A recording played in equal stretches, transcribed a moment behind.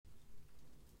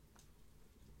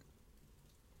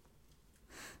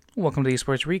Welcome to the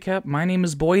eSports Recap. My name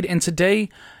is Boyd, and today,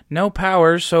 no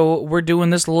power, so we're doing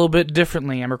this a little bit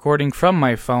differently. I'm recording from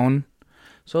my phone,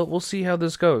 so we'll see how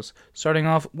this goes. Starting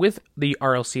off with the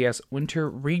RLCS Winter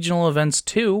Regional Events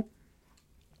 2.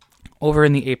 Over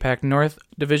in the APAC North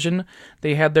Division,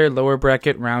 they had their lower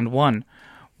bracket round 1,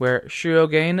 where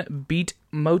Shirogane beat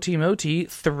Moti Moti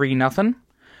 3-0.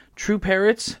 True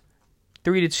Parrots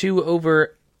 3-2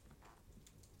 over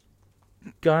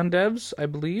Gondevs, I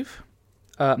believe.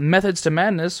 Methods to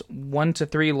Madness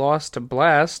 1-3 loss to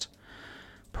Blast.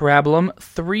 Parabolum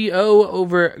 3-0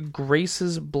 over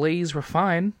Grace's Blaze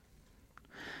Refine.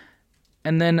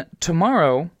 And then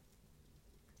tomorrow,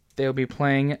 they'll be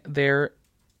playing their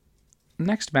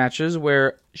next matches,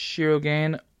 where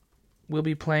Shirogane will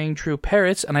be playing True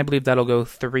Parrots, and I believe that'll go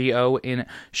 3-0 in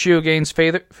Shirogane's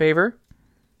favor.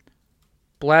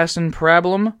 Blast and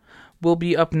Parabolum will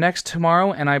be up next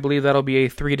tomorrow, and I believe that'll be a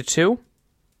 3-2.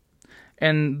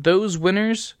 And those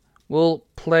winners will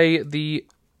play the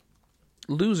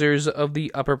losers of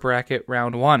the upper bracket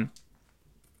round 1,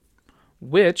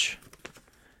 which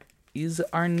is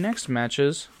our next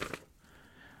matches.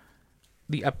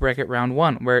 The upper bracket round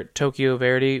 1, where Tokyo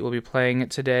Verdy will be playing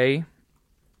today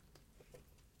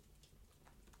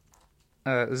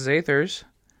Zathers,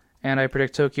 and I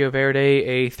predict Tokyo Verdy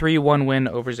a 3-1 win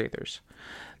over Zathers.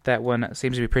 That one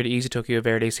seems to be pretty easy. Tokyo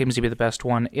Verdy seems to be the best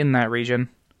one in that region.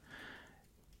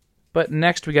 But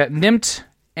next we got Nimt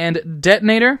and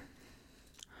Detonator.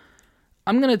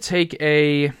 I'm going to take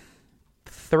a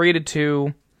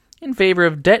 3-2 in favor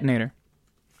of Detonator.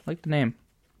 I like the name.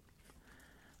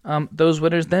 Those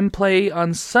winners then play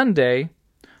on Sunday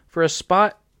for a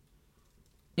spot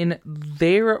in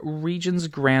their region's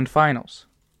grand finals.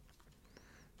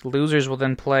 The losers will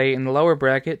then play in the lower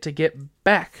bracket to get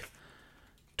back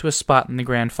to a spot in the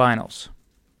grand finals.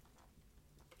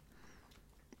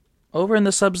 Over in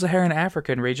the Sub-Saharan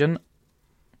African region,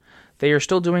 they are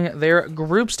still doing their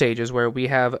group stages, where we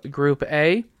have Group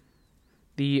A,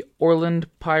 the Orland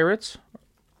Pirates,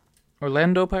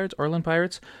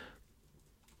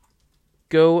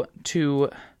 go to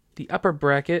the upper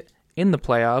bracket in the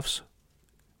playoffs,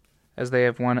 as they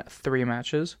have won 3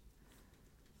 matches.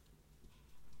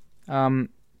 Bot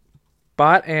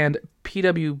and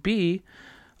PWB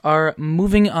are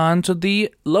moving on to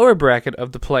the lower bracket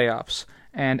of the playoffs,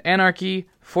 and Anarchy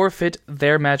forfeit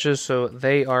their matches, so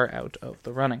they are out of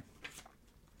the running.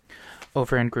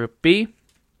 Over in Group B,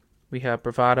 we have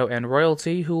Bravado and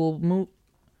Royalty, who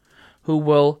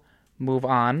will move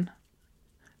on.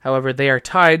 However, they are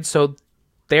tied, so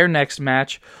their next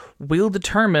match will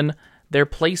determine their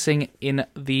placing in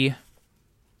the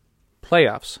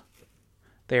playoffs.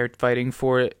 They are fighting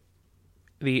for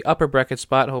the upper bracket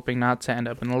spot, hoping not to end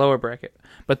up in the lower bracket,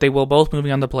 but they will both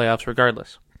moving on the playoffs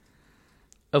regardless.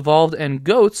 Evolved and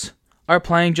Goats are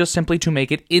playing just simply to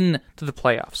make it into the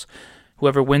playoffs.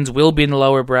 Whoever wins will be in the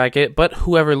lower bracket, but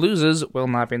whoever loses will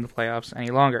not be in the playoffs any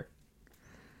longer.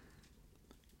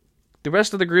 The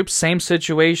rest of the group, same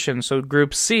situation. So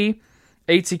Group C,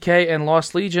 ATK and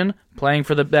Lost Legion playing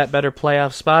for that better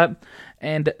playoff spot,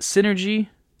 and Synergy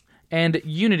and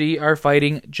Unity are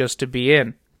fighting just to be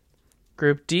in.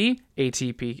 Group D,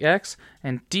 ATPX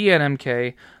and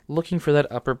DNMK looking for that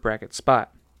upper bracket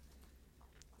spot.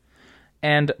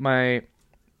 And my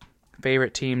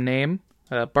favorite team name,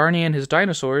 Barney and his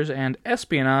Dinosaurs and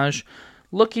Espionage,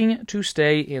 looking to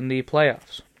stay in the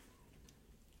playoffs.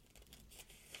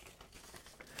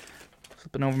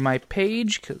 Flipping over my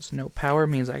page, because no power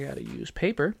means I gotta use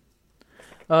paper.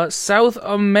 South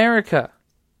America.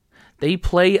 They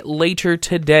play later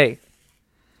today.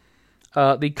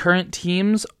 The current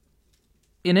teams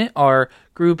in it are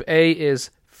Group A is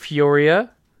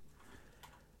Furia,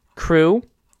 Crew,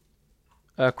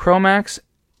 Chromax,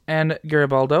 and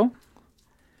Garibaldo.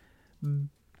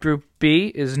 Group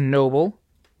B is Noble,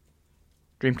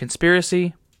 Dream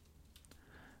Conspiracy,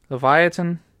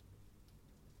 Leviathan,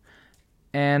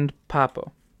 and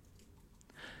Papo.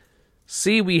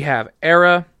 C, we have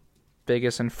Era,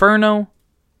 Vegas Inferno,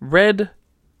 Red,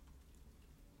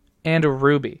 and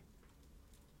Ruby.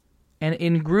 And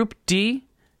in Group D,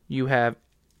 you have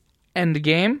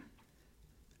Endgame,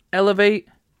 Elevate,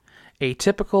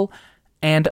 Atypical,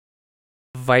 and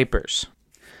Vipers.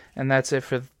 And that's it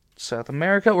for South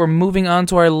America. We're moving on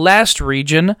to our last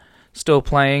region, still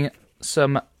playing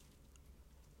some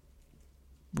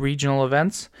regional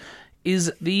events,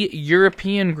 is the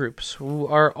European groups, who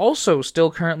are also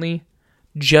still currently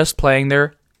just playing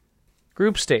their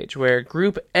group stage, where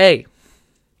Group A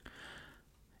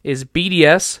is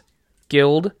BDS,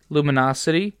 Guild,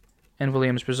 Luminosity, and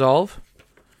Williams Resolve.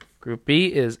 Group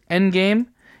B is Endgame,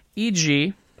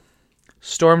 EG,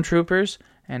 Stormtroopers,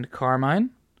 and Carmine.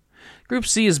 Group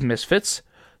C is Misfits,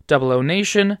 Double O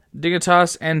Nation,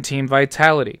 Dignitas, and Team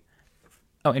Vitality.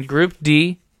 Oh, and Group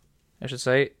D, I should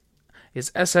say,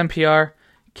 is SMPR,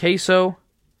 Queso,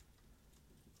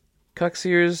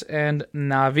 Cuxiers, and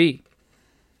Na'Vi.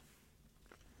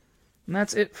 And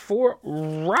that's it for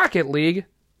Rocket League.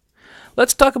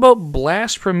 Let's talk about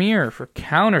Blast Premier for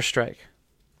Counter-Strike.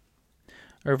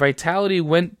 Our Vitality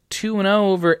went 2-0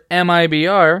 over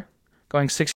MIBR, going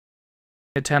 16-10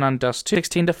 on Dust 2,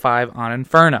 16-5 on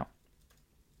Inferno.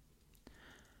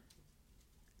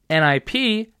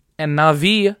 NIP and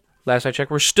Na'Vi, last I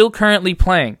checked, were still currently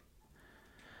playing.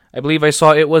 I believe I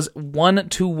saw it was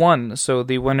 1-1, so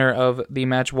the winner of the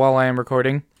match while I am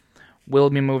recording will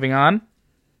be moving on.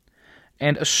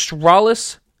 And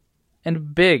Astralis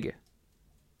and Big.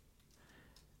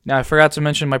 Now, I forgot to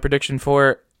mention my prediction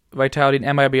for Vitality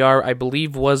and MIBR, I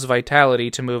believe, was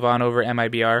Vitality to move on over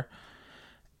MIBR.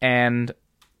 And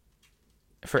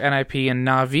for NIP and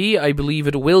Na'Vi, I believe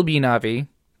it will be Na'Vi,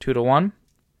 2-1.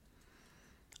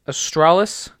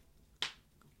 Astralis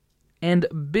and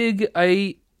Big,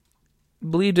 I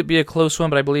believed it'd be a close one,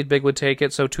 but I believe Big would take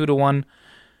it, so 2-1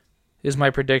 is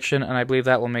my prediction, and I believe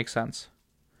that will make sense.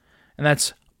 And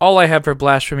that's all I have for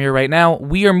Blast Premier right now.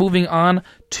 We are moving on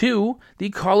to the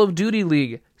Call of Duty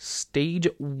League Stage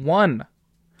 1,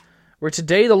 where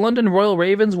today the London Royal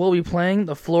Ravens will be playing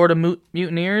the Florida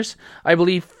Mutineers. I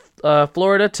believe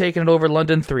Florida taking it over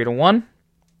London 3-1.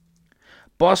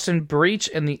 Boston Breach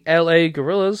and the LA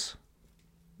Gorillas.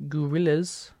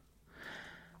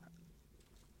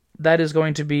 That is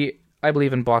going to be, I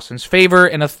believe, in Boston's favor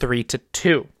in a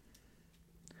 3-2.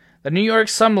 The New York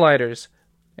Sunlighters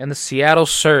and the Seattle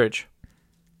Surge.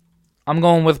 I'm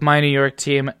going with my New York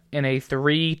team in a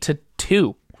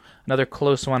 3-2. Another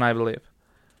close one, I believe.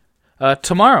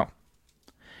 Tomorrow,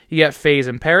 you got FaZe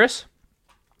in Paris.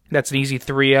 That's an easy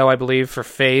 3-0, I believe, for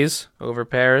FaZe over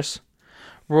Paris.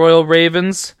 Royal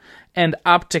Ravens and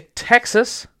Optic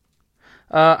Texas.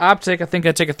 Optic, I think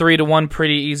I'd take a 3-1,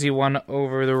 pretty easy one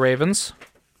over the Ravens.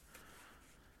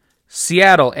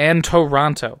 Seattle and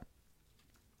Toronto.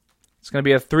 It's going to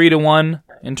be a 3-1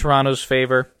 in Toronto's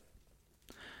favor.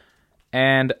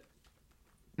 And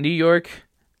New York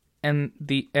and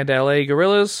LA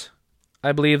Gorillas,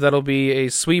 I believe that'll be a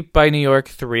sweep by New York,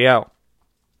 3-0.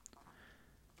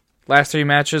 Last three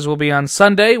matches will be on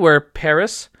Sunday, where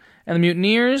Paris and the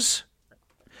Mutineers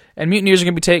are going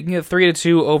to be taking it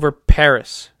 3-2 over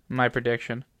Paris, my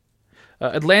prediction.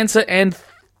 Atlanta and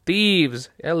Thieves,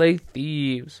 LA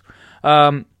Thieves.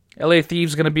 LA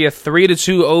Thieves going to be a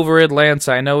 3-2 over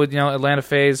Atlanta. I know, Atlanta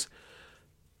FaZe,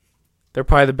 they're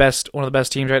probably one of the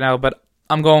best teams right now, but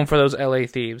I'm going for those LA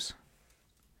Thieves.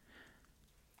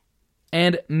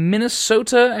 And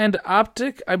Minnesota and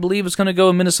Optic, I believe it's going to go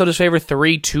in Minnesota's favor,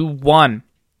 3-1.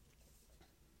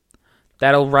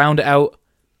 That'll round out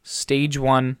Stage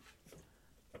 1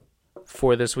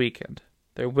 for this weekend.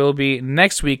 There will be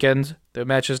next weekend, the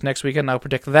matches next weekend, I'll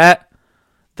predict that.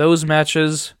 Those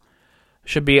matches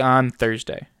should be on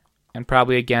Thursday, and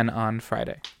probably again on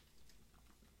Friday.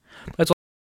 That's all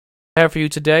I have for you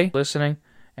today, listening,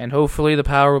 and hopefully the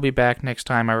power will be back next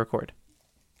time I record.